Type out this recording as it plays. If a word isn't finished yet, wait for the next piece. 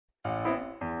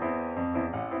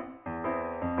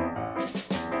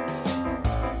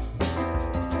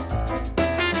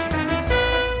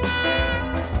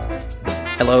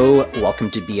Hello, welcome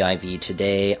to BIV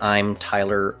Today. I'm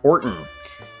Tyler Orton.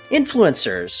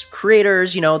 Influencers,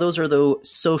 creators, those are the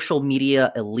social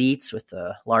media elites with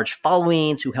the large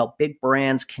followings who help big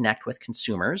brands connect with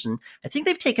consumers. And I think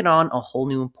they've taken on a whole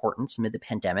new importance amid the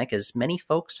pandemic as many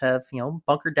folks have,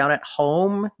 bunkered down at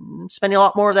home, spending a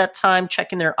lot more of that time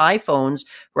checking their iPhones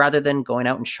rather than going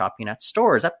out and shopping at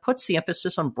stores. That puts the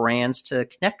emphasis on brands to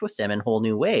connect with them in whole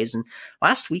new ways. And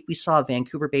last week we saw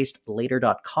Vancouver-based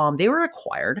Later.com. They were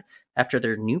acquired after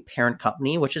their new parent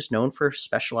company, which is known for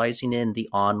specializing in the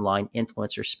online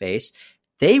influencer space.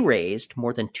 They raised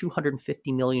more than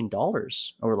 $250 million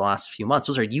over the last few months.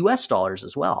 Those are US dollars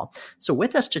as well. So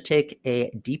with us to take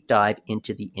a deep dive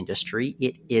into the industry,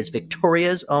 it is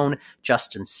Victoria's own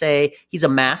Justin Tse. He's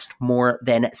amassed more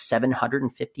than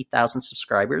 750,000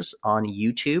 subscribers on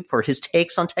YouTube for his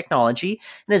takes on technology,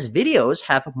 and his videos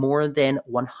have more than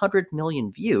 100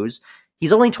 million views.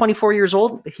 He's only 24 years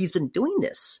old. He's been doing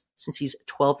this since he's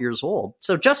 12 years old.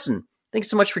 So Justin, thanks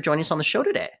so much for joining us on the show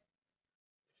today.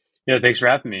 Yeah, thanks for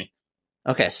having me.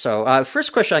 Okay, so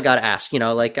first question I got to ask,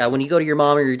 when you go to your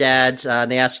mom or your dad's, and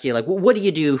they ask you, what do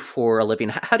you do for a living?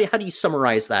 How do you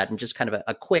summarize that in just kind of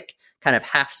a quick kind of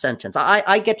half sentence?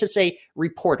 I get to say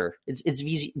reporter. It's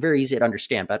easy, very easy to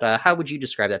understand, but how would you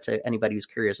describe that to anybody who's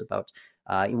curious about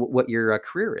what your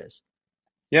career is?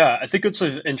 Yeah, I think it's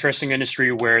an interesting industry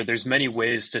where there's many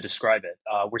ways to describe it.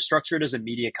 We're structured as a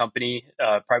media company,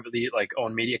 privately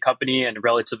owned media company, and a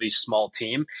relatively small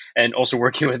team, and also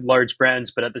working with large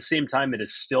brands. But at the same time, it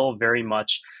is still very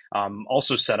much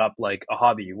also set up like a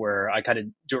hobby where I kind of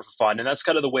do it for fun, and that's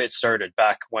kind of the way it started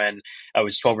back when I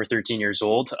was 12 or 13 years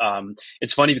old.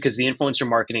 It's funny because the influencer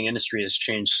marketing industry has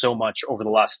changed so much over the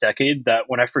last decade that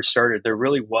when I first started, there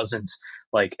really wasn't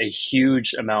like a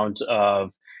huge amount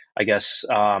of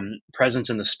presence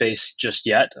in the space just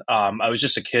yet. I was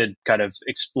just a kid kind of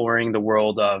exploring the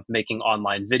world of making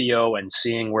online video and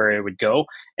seeing where it would go.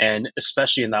 And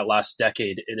especially in that last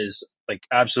decade, it is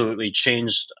absolutely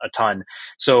changed a ton.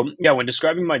 So yeah, when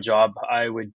describing my job, I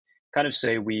would kind of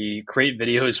say we create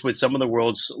videos with some of the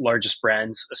world's largest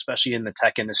brands, especially in the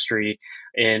tech industry,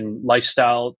 in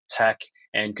lifestyle, tech,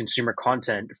 and consumer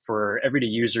content for everyday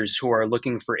users who are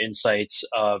looking for insights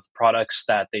of products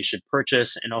that they should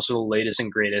purchase and also the latest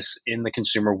and greatest in the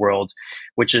consumer world,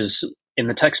 which is, in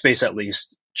the tech space at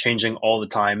least, changing all the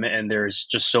time. And there's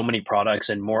just so many products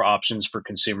and more options for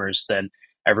consumers than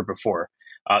ever before.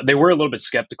 They were a little bit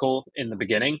skeptical in the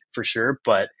beginning, for sure,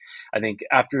 but I think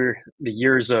after the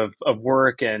years of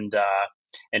work and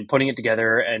putting it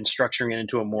together and structuring it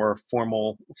into a more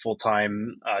formal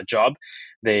full-time job,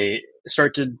 they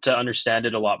started to understand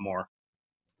it a lot more.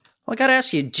 Well, I got to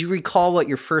ask you, do you recall what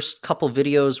your first couple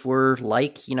videos were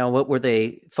like? What were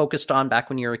they focused on back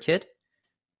when you were a kid?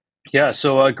 Yeah,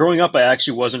 so growing up, I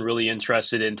actually wasn't really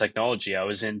interested in technology. I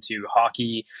was into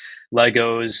hockey,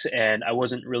 Legos, and I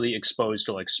wasn't really exposed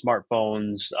to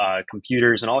smartphones,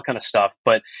 computers, and all kind of stuff.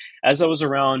 But as I was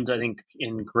around, I think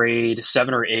in grade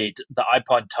 7 or 8, the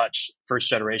iPod Touch first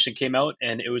generation came out,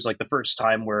 and it was the first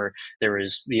time where there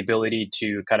was the ability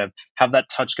to kind of have that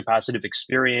touch capacitive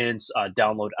experience,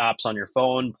 download apps on your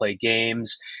phone, play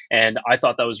games, and I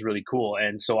thought that was really cool.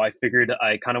 And so I figured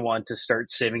I kind of wanted to start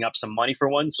saving up some money for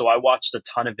one. So I watched a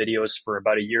ton of videos for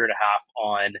about a year and a half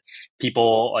on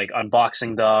people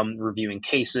unboxing them, reviewing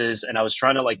cases, and I was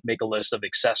trying to make a list of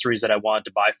accessories that I wanted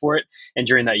to buy for it. And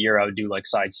during that year, I would do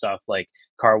side stuff like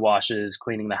car washes,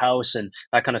 cleaning the house, and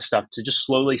that kind of stuff to just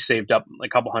slowly saved up a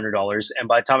couple $100s. And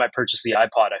by the time I purchased the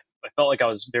iPod, I felt like I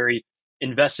was very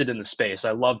invested in the space.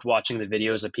 I loved watching the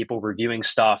videos of people reviewing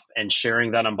stuff and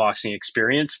sharing that unboxing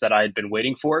experience that I had been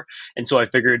waiting for. And so I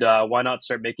figured, why not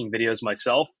start making videos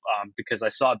myself? Because I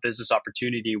saw a business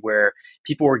opportunity where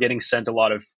people were getting sent a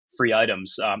lot of free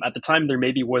items. At the time, there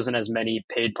maybe wasn't as many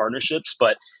paid partnerships,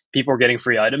 but people were getting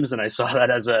free items, and I saw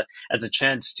that as a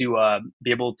chance to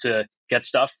be able to get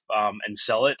stuff and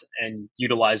sell it and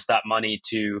utilize that money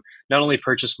to not only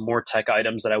purchase more tech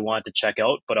items that I wanted to check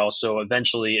out, but also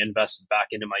eventually invest back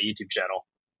into my YouTube channel.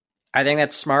 I think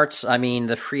that's smart. I mean,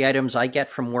 the free items I get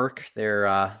from work, they're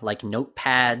like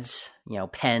notepads,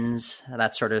 pens,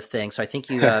 that sort of thing. So I think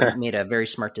you made a very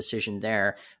smart decision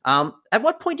there. At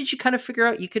what point did you kind of figure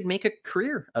out you could make a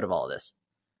career out of all of this?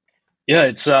 Yeah,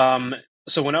 it's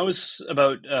so when I was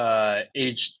about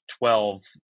age 12,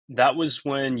 that was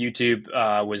when YouTube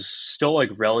was still like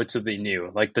relatively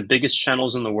new. Like the biggest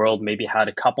channels in the world maybe had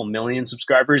a couple million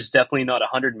subscribers, definitely not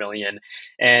 100 million.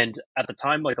 And at the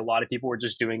time, like a lot of people were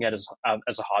just doing it as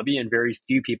a hobby, and very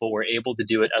few people were able to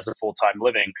do it as a full time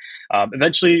living.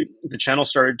 Eventually, the channel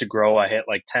started to grow. I hit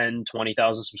like 10,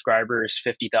 20,000 subscribers,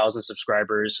 50,000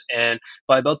 subscribers, and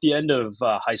by about the end of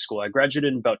high school, I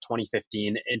graduated in about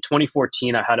 2015. In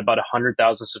 2014, I had about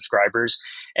 100,000 subscribers,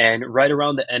 and right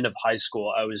around the end of high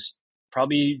school, I was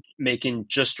probably making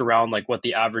just around like what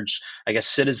the average, I guess,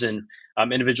 citizen,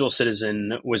 individual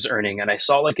citizen was earning. And I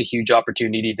saw like a huge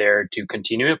opportunity there to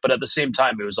continue it. But at the same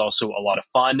time, it was also a lot of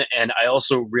fun. And I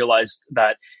also realized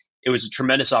that it was a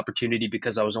tremendous opportunity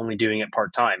because I was only doing it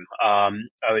part time. I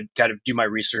would kind of do my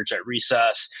research at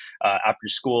recess, after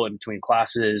school, in between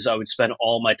classes. I would spend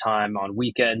all my time on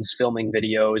weekends filming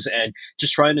videos and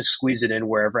just trying to squeeze it in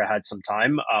wherever I had some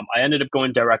time. I ended up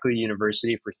going directly to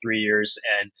university for 3 years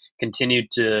and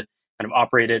continued to kind of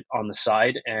operate it on the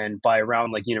side. And by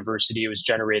around like university, it was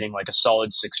generating like a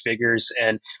solid six figures.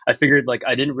 And I figured like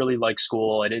I didn't really like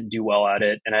school, I didn't do well at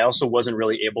it, and I also wasn't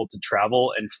really able to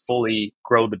travel and fully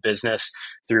grow the business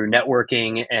through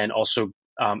networking and also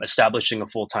establishing a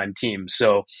full time team.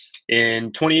 So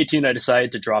in 2018, I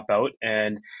decided to drop out.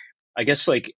 And I guess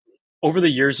like over the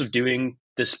years of doing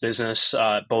this business,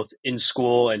 both in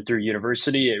school and through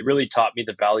university, it really taught me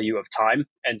the value of time.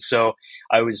 And so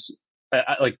I was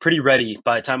like pretty ready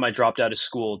by the time I dropped out of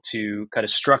school to kind of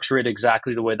structure it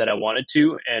exactly the way that I wanted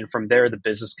to. And from there, the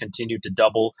business continued to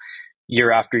double year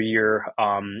after year,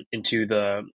 into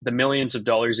the millions of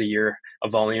dollars a year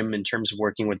of volume in terms of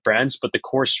working with brands. But the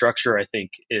core structure, I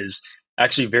think, is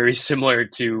actually very similar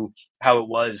to how it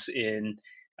was in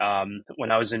when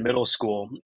I was in middle school,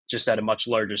 just at a much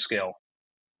larger scale.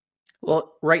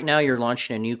 Well, right now you're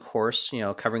launching a new course,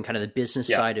 covering kind of the business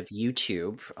Yeah. side of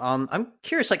YouTube. I'm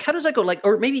curious, like, how does that go? Like,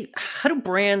 or maybe how do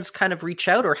brands kind of reach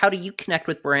out, or how do you connect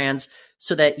with brands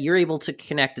so that you're able to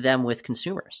connect them with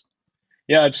consumers?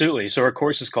 Yeah, absolutely. So our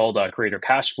course is called Creator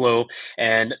Cash Flow,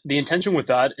 and the intention with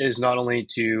that is not only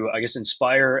to, I guess,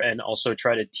 inspire and also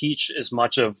try to teach as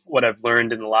much of what I've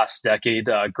learned in the last decade,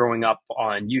 growing up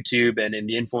on YouTube and in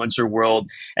the influencer world,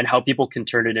 and how people can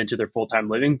turn it into their full time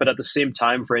living. But at the same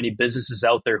time, for any businesses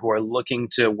out there who are looking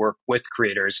to work with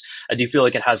creators, I do feel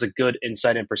like it has a good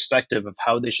insight and perspective of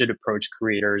how they should approach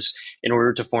creators in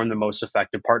order to form the most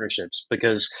effective partnerships.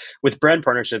 Because with brand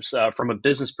partnerships, from a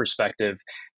business perspective,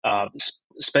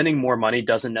 spending more money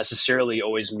doesn't necessarily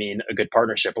always mean a good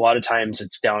partnership. A lot of times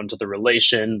it's down to the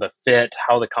relation, the fit,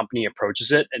 how the company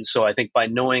approaches it. And so I think by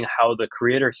knowing how the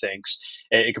creator thinks,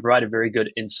 it can provide a very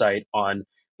good insight on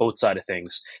both side of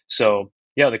things. So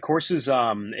yeah, the course is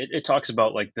it talks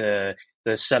about like the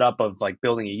setup of like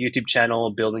building a YouTube channel,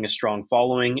 building a strong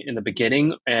following in the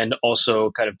beginning, and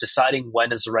also kind of deciding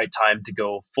when is the right time to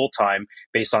go full time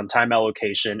based on time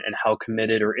allocation and how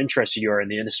committed or interested you are in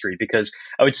the industry. Because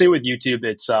I would say with YouTube,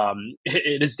 it's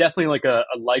it is definitely like a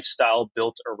lifestyle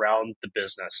built around the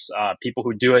business. People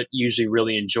who do it usually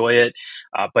really enjoy it,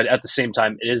 but at the same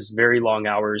time, it is very long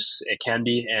hours. It can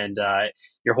be, and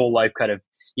your whole life kind of,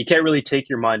 you can't really take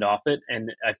your mind off it. And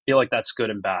I feel like that's good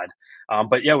and bad.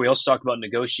 But yeah, we also talk about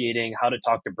negotiating, how to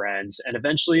talk to brands, and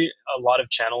eventually a lot of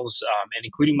channels, and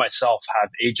including myself, have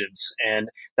agents, and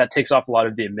that takes off a lot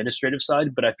of the administrative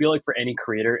side. But I feel like for any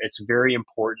creator, it's very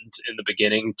important in the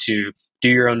beginning to do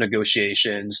your own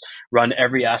negotiations, run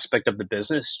every aspect of the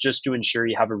business just to ensure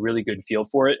you have a really good feel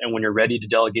for it. And when you're ready to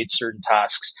delegate certain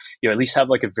tasks, you at least have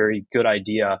like a very good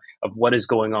idea of what is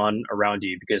going on around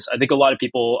you. Because I think a lot of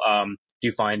people,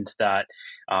 do find that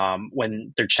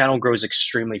when their channel grows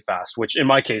extremely fast, which in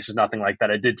my case is nothing like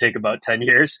that. It did take about 10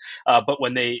 years. But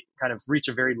when they kind of reach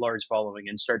a very large following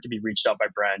and start to be reached out by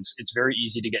brands, it's very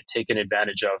easy to get taken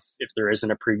advantage of if there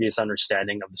isn't a previous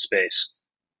understanding of the space.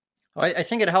 Well, I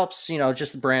think it helps,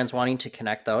 just the brands wanting to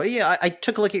connect, though. Yeah, I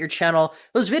took a look at your channel.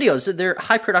 Those videos, they're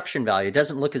high production value. It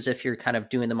doesn't look as if you're kind of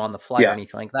doing them on the fly or Yeah.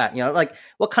 anything like that. Like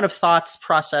what kind of thoughts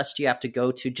process do you have to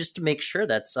go to just to make sure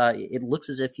that's it looks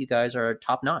as if you guys are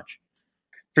top notch?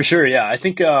 For sure, yeah. I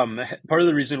think part of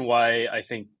the reason why I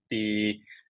think the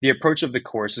approach of the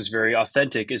course is very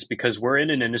authentic is because we're in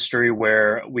an industry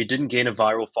where we didn't gain a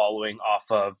viral following off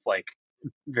of like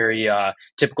very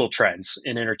typical trends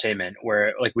in entertainment,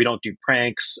 where like we don't do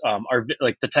pranks. Our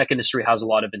like the tech industry has a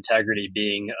lot of integrity,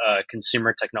 being a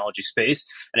consumer technology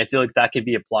space, and I feel like that could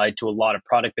be applied to a lot of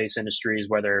product based industries,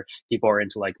 whether people are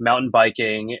into like mountain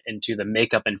biking, into the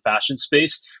makeup and fashion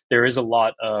space. There is a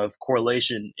lot of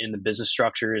correlation in the business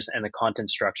structures and the content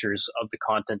structures of the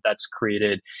content that's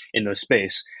created in those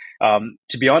space.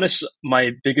 To be honest,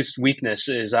 my biggest weakness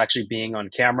is actually being on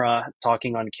camera,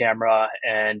 talking on camera,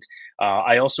 and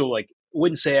I also like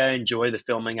wouldn't say I enjoy the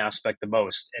filming aspect the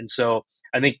most. And so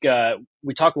I think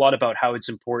we talk a lot about how it's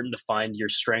important to find your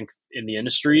strength in the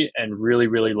industry and really,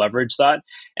 really leverage that.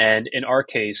 And in our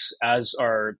case, as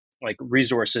our like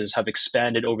resources have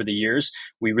expanded over the years,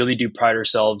 we really do pride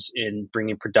ourselves in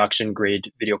bringing production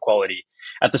grade video quality.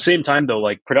 At the same time, though,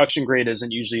 like production grade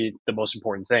isn't usually the most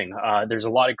important thing. There's a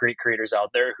lot of great creators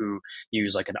out there who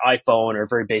use like an iPhone or a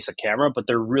very basic camera, but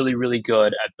they're really, really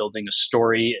good at building a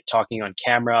story, talking on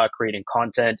camera, creating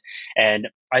content. And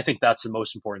I think that's the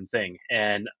most important thing.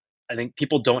 And I think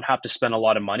people don't have to spend a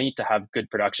lot of money to have good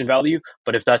production value.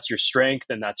 But if that's your strength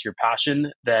and that's your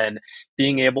passion, then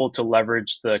being able to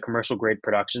leverage the commercial grade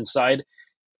production side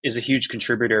is a huge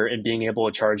contributor in being able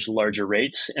to charge larger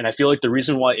rates. And I feel like the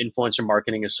reason why influencer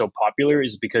marketing is so popular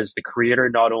is because the creator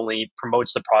not only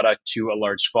promotes the product to a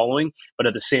large following, but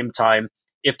at the same time,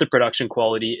 if the production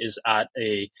quality is at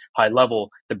a high level,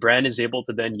 the brand is able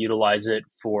to then utilize it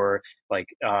for like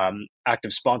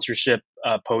active sponsorship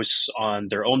posts on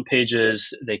their own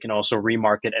pages. They can also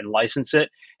remarket and license it.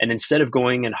 And instead of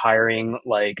going and hiring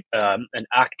like an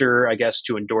actor, I guess,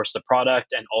 to endorse the product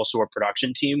and also a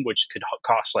production team, which could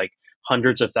cost like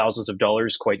hundreds of thousands of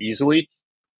dollars quite easily,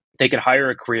 they could hire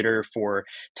a creator for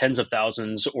tens of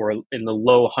thousands or in the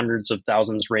low hundreds of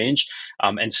thousands range,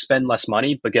 and spend less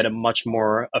money, but get a much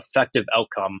more effective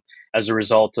outcome as a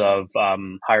result of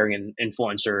hiring an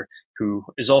influencer who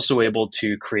is also able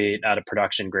to create at a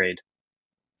production grade.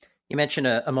 You mentioned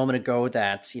a moment ago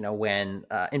that, when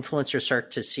influencers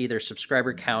start to see their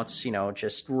subscriber counts,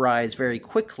 just rise very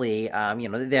quickly,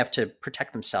 they have to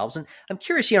protect themselves. And I'm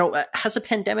curious, has the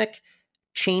pandemic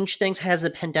changed things? Has the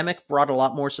pandemic brought a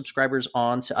lot more subscribers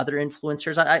on to other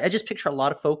influencers? I just picture a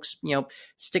lot of folks,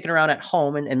 sticking around at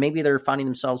home and maybe they're finding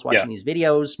themselves watching these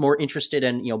videos more interested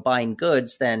in, buying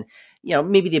goods than,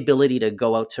 maybe the ability to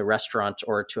go out to a restaurant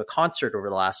or to a concert over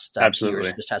the last 2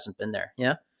 years just hasn't been there.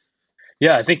 Yeah.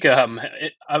 Yeah, I think I'm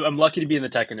lucky to be in the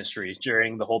tech industry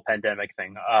during the whole pandemic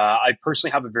thing. I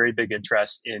personally have a very big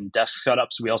interest in desk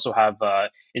setups. We also have an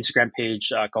Instagram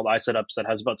page called iSetups that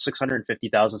has about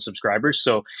 650,000 subscribers.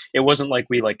 So it wasn't like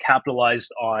we like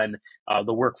capitalized on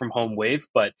the work from home wave,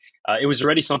 but it was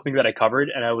already something that I covered.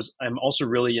 And I'm also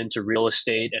really into real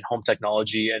estate and home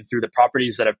technology. And through the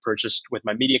properties that I've purchased with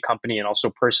my media company and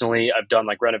also personally, I've done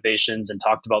like renovations and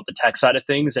talked about the tech side of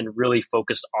things and really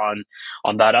focused on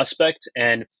that aspect.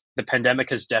 And the pandemic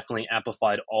has definitely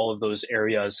amplified all of those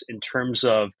areas in terms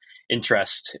of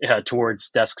interest towards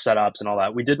desk setups and all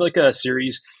that. We did like a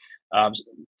series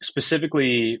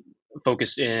specifically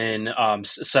focused in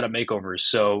setup makeovers.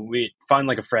 So we find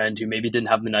like a friend who maybe didn't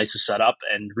have the nicest setup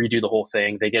and redo the whole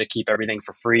thing. They get to keep everything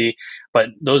for free. But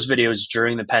those videos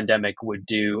during the pandemic would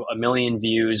do 1 million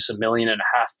views, 1.5 million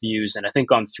views. And I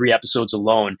think on 3 episodes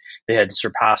alone, they had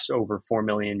surpassed over 4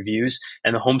 million views.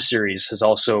 And the home series has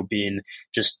also been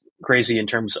just crazy in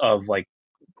terms of like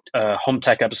home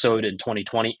tech episode in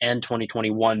 2020 and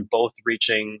 2021, both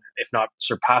reaching, if not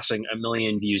surpassing, 1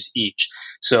 million views each.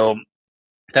 So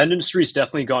that industry has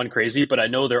definitely gone crazy, but I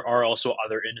know there are also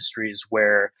other industries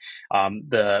where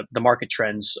the market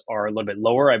trends are a little bit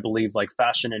lower. I believe like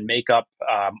fashion and makeup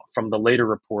from the later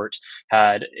report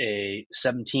had a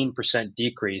 17%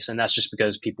 decrease, and that's just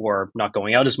because people are not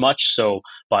going out as much. So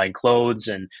buying clothes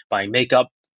and buying makeup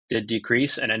did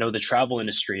decrease. And I know the travel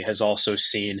industry has also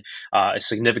seen a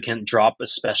significant drop,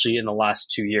 especially in the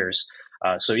last 2 years.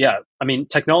 So yeah, I mean,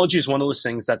 technology is one of those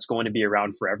things that's going to be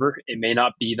around forever. It may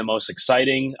not be the most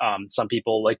exciting. Some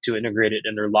people like to integrate it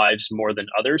in their lives more than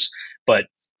others, but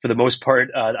for the most part,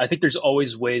 I think there's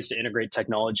always ways to integrate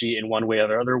technology in one way or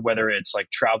the other, whether it's like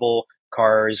travel,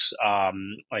 cars,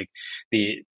 like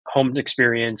the home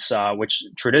experience, which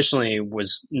traditionally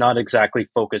was not exactly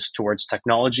focused towards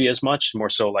technology as much, more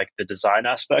so like the design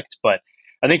aspect. But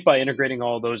I think by integrating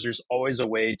all of those, there's always a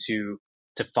way to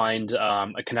find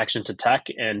a connection to tech.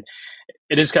 And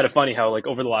it is kind of funny how like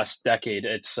over the last decade,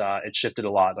 it's shifted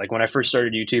a lot. Like when I first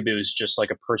started YouTube, it was just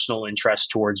like a personal interest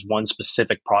towards one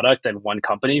specific product and one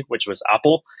company, which was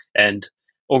Apple. And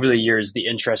over the years, the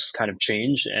interests kind of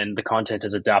change and the content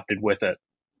has adapted with it.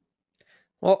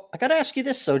 Well, I got to ask you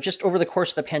this. So, just over the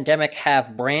course of the pandemic,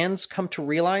 have brands come to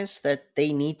realize that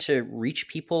they need to reach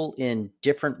people in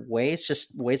different ways,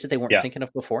 just ways that they weren't Yeah. thinking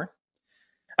of before?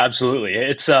 Absolutely.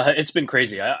 It's been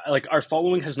crazy. Like our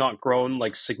following has not grown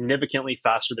like significantly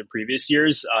faster than previous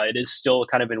years. It is still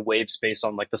kind of in waves based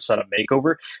on like the setup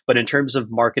makeover, but in terms of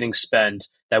marketing spend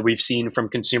that we've seen from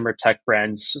consumer tech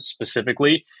brands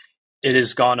specifically, it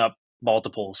has gone up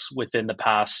multiples within the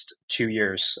past 2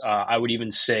 years. I would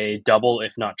even say double,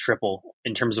 if not triple,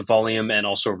 in terms of volume and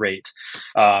also rate.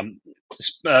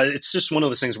 It's just one of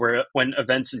those things where when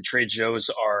events and trade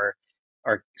shows are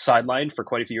sidelined for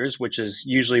quite a few years, which is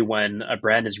usually when a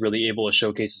brand is really able to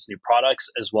showcase its new products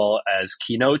as well as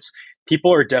keynotes.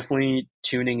 People are definitely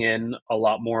tuning in a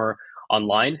lot more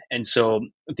online. And so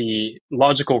the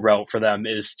logical route for them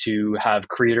is to have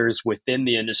creators within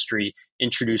the industry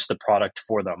introduce the product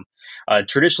for them.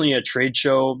 Traditionally, a trade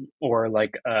show or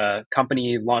like a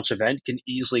company launch event can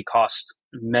easily cost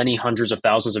many hundreds of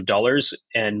thousands of dollars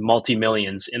and multi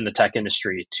millions in the tech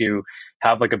industry to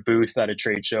have like a booth at a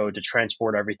trade show, to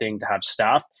transport everything, to have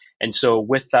staff. And so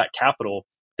with that capital,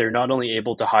 they're not only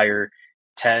able to hire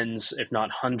tens, if not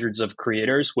hundreds of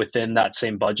creators within that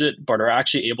same budget, but are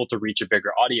actually able to reach a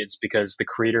bigger audience because the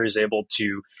creator is able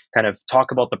to kind of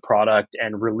talk about the product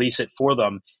and release it for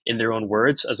them in their own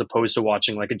words, as opposed to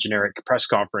watching like a generic press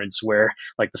conference where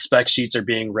like the spec sheets are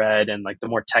being read and like the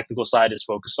more technical side is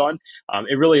focused on.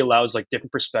 It really allows like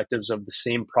different perspectives of the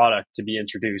same product to be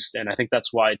introduced. And I think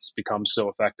that's why it's become so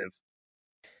effective.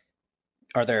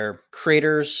 Are there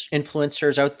creators,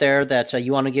 influencers out there that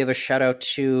you want to give a shout out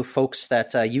to, folks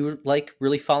that you like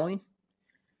really following?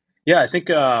 Yeah, I think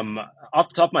off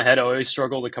the top of my head, I always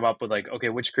struggle to come up with like, okay,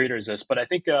 which creator is this? But I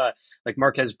think like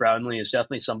Marquez Brownlee is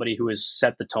definitely somebody who has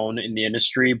set the tone in the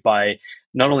industry by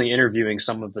not only interviewing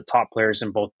some of the top players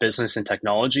in both business and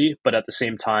technology, but at the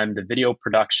same time, the video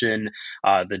production,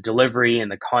 the delivery,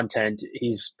 and the content.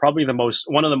 He's probably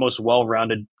one of the most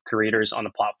well-rounded creators on the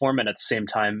platform, and at the same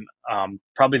time,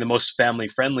 probably the most family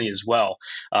friendly as well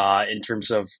in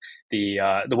terms of the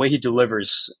way he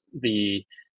delivers the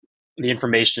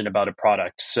information about a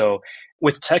product. So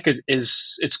with tech,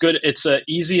 it's good. It's a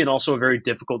easy and also a very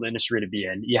difficult industry to be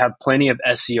in. You have plenty of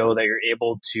SEO that you're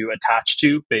able to attach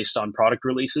to based on product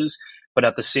releases, but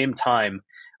at the same time,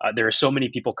 there are so many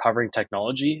people covering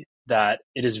technology that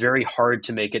it is very hard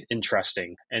to make it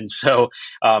interesting. And so,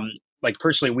 like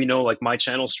personally, we know like my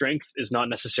channel strength is not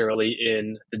necessarily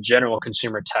in the general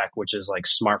consumer tech, which is like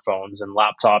smartphones and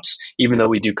laptops, even though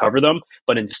we do cover them.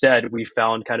 But instead, we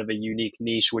found kind of a unique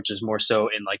niche, which is more so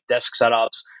in like desk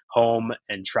setups, home,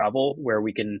 and travel, where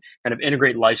we can kind of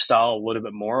integrate lifestyle a little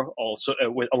bit more, also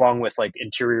along with like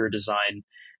interior design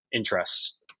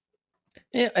interests.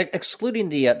 Yeah, excluding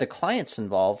the clients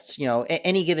involved,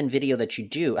 any given video that you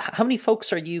do, how many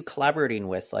folks are you collaborating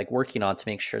with, like working on to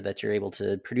make sure that you're able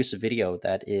to produce a video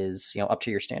that is, up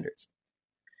to your standards?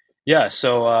 Yeah,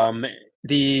 so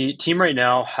the team right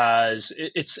now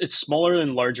it's smaller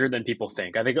and larger than people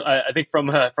think. I think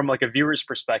from like a viewer's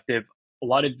perspective, a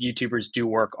lot of YouTubers do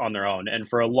work on their own, and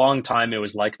for a long time it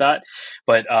was like that.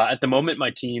 But at the moment,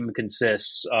 my team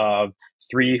consists of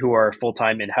three who are full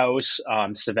time in house.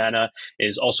 Savannah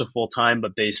is also full time,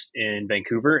 but based in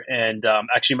Vancouver. And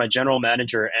actually, my general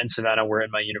manager and Savannah were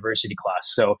in my university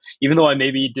class. So even though I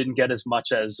maybe didn't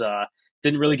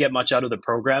really get much out of the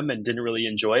program and didn't really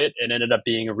enjoy it. It ended up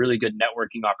being a really good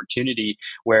networking opportunity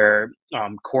where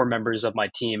core members of my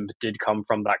team did come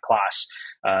from that class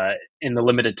in the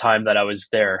limited time that I was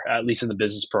there, at least in the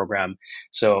business program.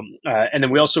 So, and then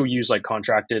we also use like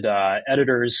contracted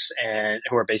editors and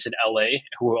who are based in LA,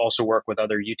 who also work with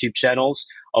other YouTube channels,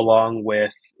 along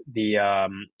with the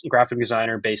graphic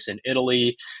designer based in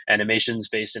Italy, animations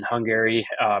based in Hungary.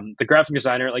 The graphic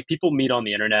designer, like people meet on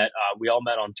the internet. We all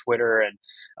met on Twitter,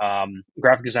 and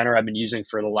graphic designer I've been using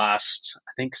for the last,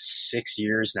 I think, 6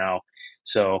 years now.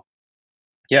 So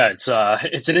yeah, it's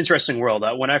an interesting world.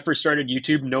 When I first started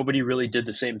YouTube, nobody really did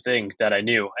the same thing that I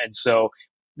knew, and so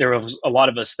there was a lot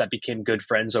of us that became good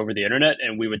friends over the internet,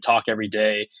 and we would talk every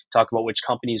day, talk about which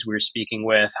companies we were speaking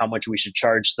with, how much we should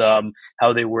charge them,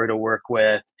 how they were to work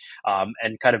with,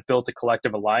 and kind of built a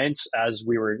collective alliance as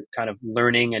we were kind of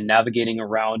learning and navigating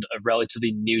around a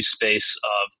relatively new space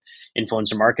of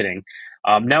influencer marketing.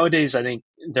 Nowadays, I think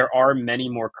there are many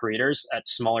more creators at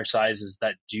smaller sizes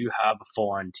that do have a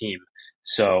full on team.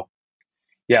 So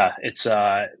yeah, it's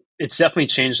definitely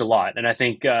changed a lot, and I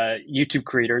think YouTube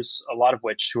creators, a lot of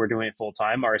which who are doing it full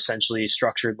time, are essentially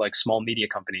structured like small media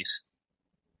companies.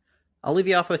 I'll leave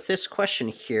you off with this question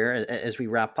here as we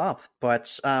wrap up.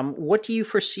 But what do you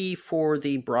foresee for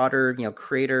the broader,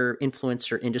 creator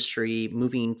influencer industry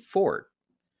moving forward?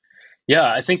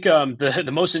 Yeah, I think the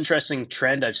most interesting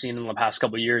trend I've seen in the past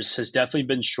couple of years has definitely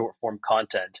been short form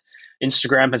content.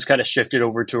 Instagram has kind of shifted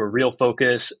over to a real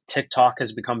focus. TikTok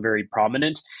has become very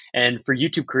prominent, and for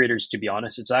YouTube creators, to be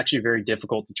honest, it's actually very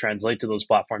difficult to translate to those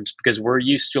platforms because we're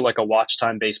used to like a watch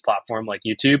time based platform like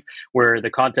YouTube, where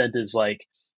the content is like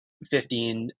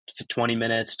 15 to 20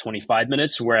 minutes, 25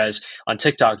 minutes, whereas on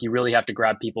TikTok, you really have to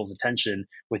grab people's attention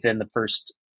within the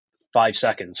first 5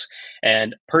 seconds.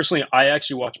 And personally, I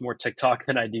actually watch more TikTok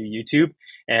than I do YouTube.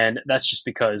 And that's just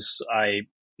because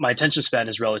my attention span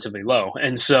is relatively low.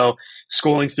 And so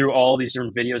scrolling through all these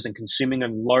different videos and consuming a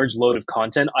large load of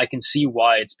content, I can see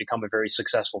why it's become a very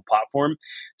successful platform.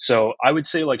 So I would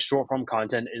say like short form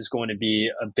content is going to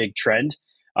be a big trend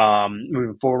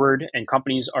moving forward. And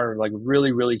companies are like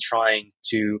really, really trying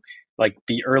to like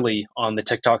be early on the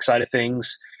TikTok side of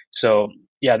things. So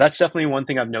yeah, that's definitely one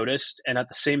thing I've noticed. And at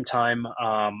the same time,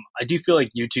 I do feel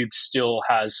like YouTube still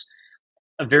has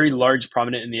a very large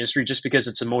prominent in the industry just because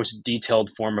it's the most detailed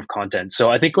form of content.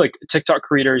 So I think like TikTok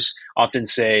creators often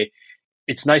say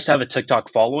it's nice to have a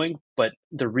TikTok following, but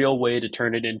the real way to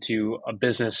turn it into a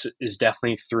business is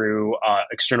definitely through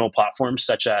external platforms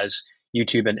such as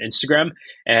YouTube and Instagram.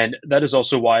 And that is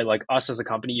also why, like us as a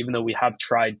company, even though we have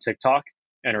tried TikTok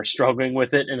and are struggling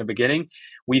with it in the beginning,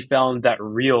 we found that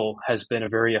Reel has been a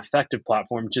very effective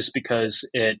platform just because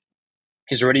it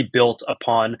is already built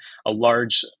upon a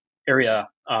large area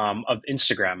of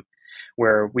Instagram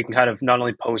where we can kind of not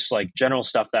only post like general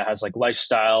stuff that has like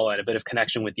lifestyle and a bit of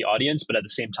connection with the audience, but at the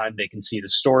same time, they can see the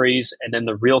stories. And then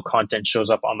the real content shows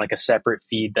up on like a separate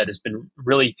feed that has been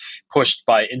really pushed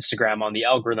by Instagram on the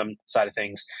algorithm side of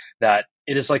things, that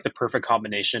it is like the perfect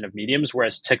combination of mediums,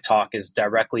 whereas TikTok is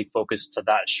directly focused to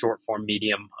that short form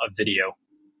medium of video.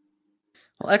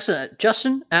 Well, excellent.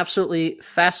 Justin, absolutely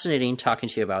fascinating talking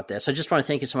to you about this. I just want to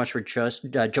thank you so much for just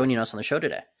joining us on the show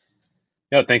today.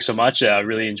 Yeah, thanks so much. I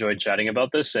really enjoyed chatting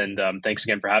about this, and thanks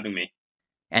again for having me.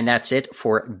 And that's it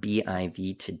for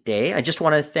BIV today. I just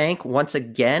want to thank once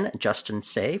again Justin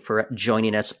Tse for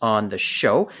joining us on the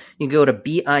show. You can go to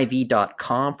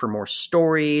BIV.com for more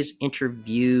stories,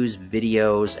 interviews,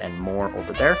 videos, and more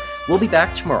over there. We'll be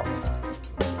back tomorrow.